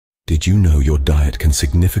Did you know your diet can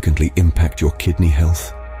significantly impact your kidney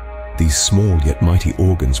health? These small yet mighty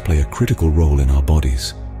organs play a critical role in our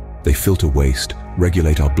bodies. They filter waste,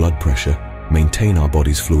 regulate our blood pressure, maintain our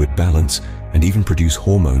body's fluid balance, and even produce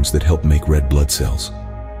hormones that help make red blood cells.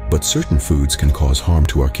 But certain foods can cause harm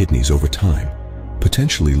to our kidneys over time,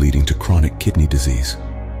 potentially leading to chronic kidney disease.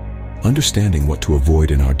 Understanding what to avoid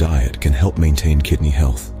in our diet can help maintain kidney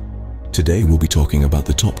health. Today we'll be talking about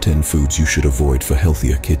the top 10 foods you should avoid for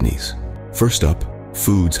healthier kidneys. First up,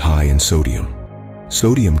 foods high in sodium.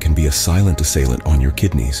 Sodium can be a silent assailant on your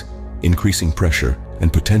kidneys, increasing pressure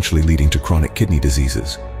and potentially leading to chronic kidney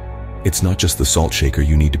diseases. It's not just the salt shaker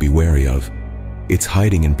you need to be wary of. It's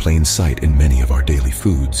hiding in plain sight in many of our daily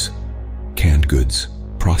foods. Canned goods,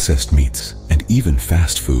 processed meats, and even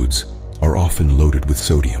fast foods are often loaded with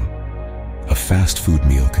sodium. A fast food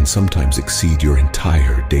meal can sometimes exceed your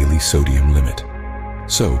entire daily sodium limit.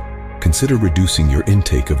 So, consider reducing your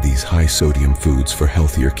intake of these high sodium foods for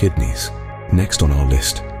healthier kidneys. Next on our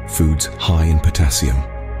list, foods high in potassium.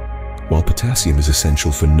 While potassium is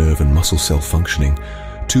essential for nerve and muscle cell functioning,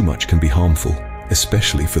 too much can be harmful,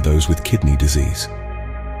 especially for those with kidney disease.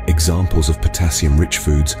 Examples of potassium-rich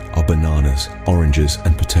foods are bananas, oranges,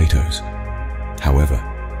 and potatoes. However,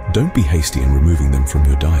 don't be hasty in removing them from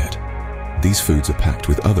your diet. These foods are packed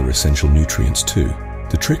with other essential nutrients too.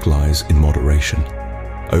 The trick lies in moderation.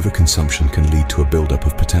 Overconsumption can lead to a buildup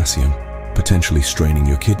of potassium, potentially straining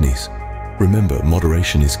your kidneys. Remember,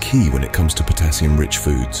 moderation is key when it comes to potassium-rich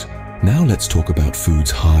foods. Now let's talk about foods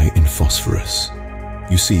high in phosphorus.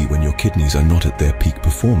 You see, when your kidneys are not at their peak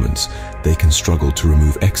performance, they can struggle to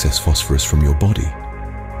remove excess phosphorus from your body.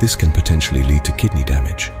 This can potentially lead to kidney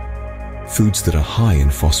damage. Foods that are high in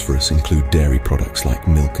phosphorus include dairy products like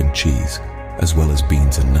milk and cheese, as well as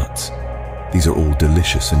beans and nuts. These are all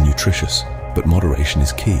delicious and nutritious, but moderation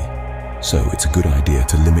is key. So it's a good idea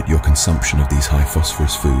to limit your consumption of these high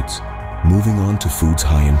phosphorus foods. Moving on to foods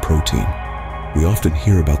high in protein. We often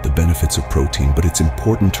hear about the benefits of protein, but it's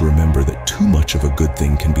important to remember that too much of a good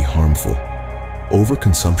thing can be harmful.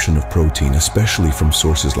 Overconsumption of protein, especially from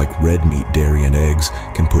sources like red meat, dairy, and eggs,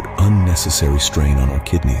 can put unnecessary strain on our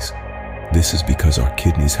kidneys. This is because our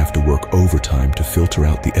kidneys have to work overtime to filter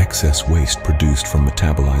out the excess waste produced from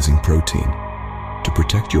metabolizing protein. To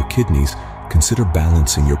protect your kidneys, consider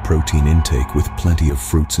balancing your protein intake with plenty of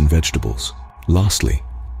fruits and vegetables. Lastly,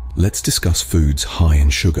 let's discuss foods high in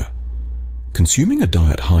sugar. Consuming a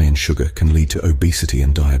diet high in sugar can lead to obesity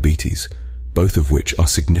and diabetes, both of which are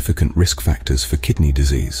significant risk factors for kidney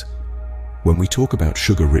disease. When we talk about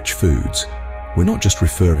sugar-rich foods, we're not just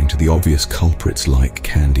referring to the obvious culprits like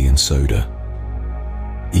candy and soda.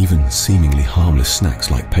 Even seemingly harmless snacks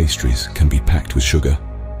like pastries can be packed with sugar.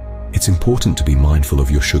 It's important to be mindful of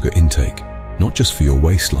your sugar intake, not just for your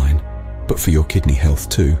waistline, but for your kidney health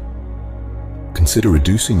too. Consider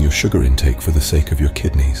reducing your sugar intake for the sake of your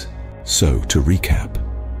kidneys. So, to recap,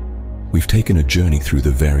 we've taken a journey through the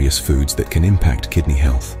various foods that can impact kidney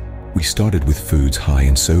health. We started with foods high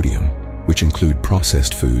in sodium, which include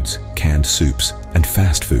processed foods, canned soups, and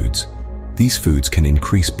fast foods. These foods can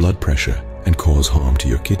increase blood pressure and cause harm to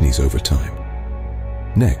your kidneys over time.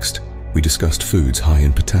 Next, we discussed foods high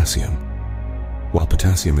in potassium. While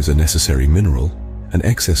potassium is a necessary mineral, an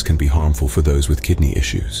excess can be harmful for those with kidney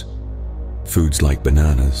issues. Foods like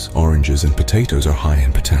bananas, oranges, and potatoes are high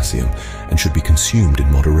in potassium and should be consumed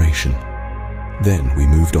in moderation. Then we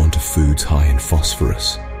moved on to foods high in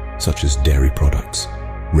phosphorus, such as dairy products,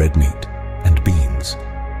 red meat, and beans.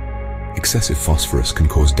 Excessive phosphorus can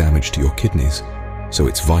cause damage to your kidneys, so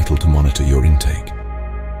it's vital to monitor your intake.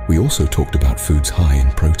 We also talked about foods high in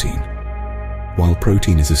protein. While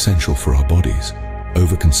protein is essential for our bodies,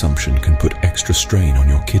 overconsumption can put extra strain on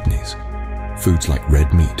your kidneys. Foods like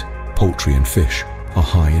red meat, poultry, and fish are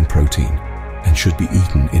high in protein and should be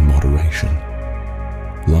eaten in moderation.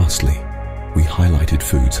 Lastly, we highlighted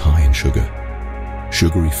foods high in sugar.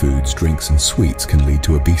 Sugary foods, drinks, and sweets can lead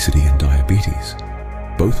to obesity and diabetes,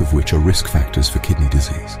 both of which are risk factors for kidney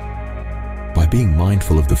disease. By being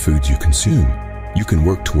mindful of the foods you consume, you can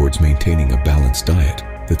work towards maintaining a balanced diet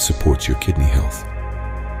that supports your kidney health.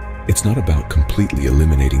 It's not about completely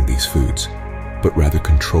eliminating these foods, but rather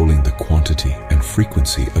controlling the quantity and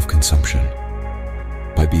frequency of consumption.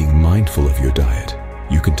 By being mindful of your diet,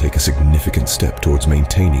 you can take a significant step towards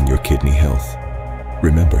maintaining your kidney health.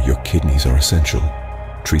 Remember, your kidneys are essential.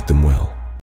 Treat them well,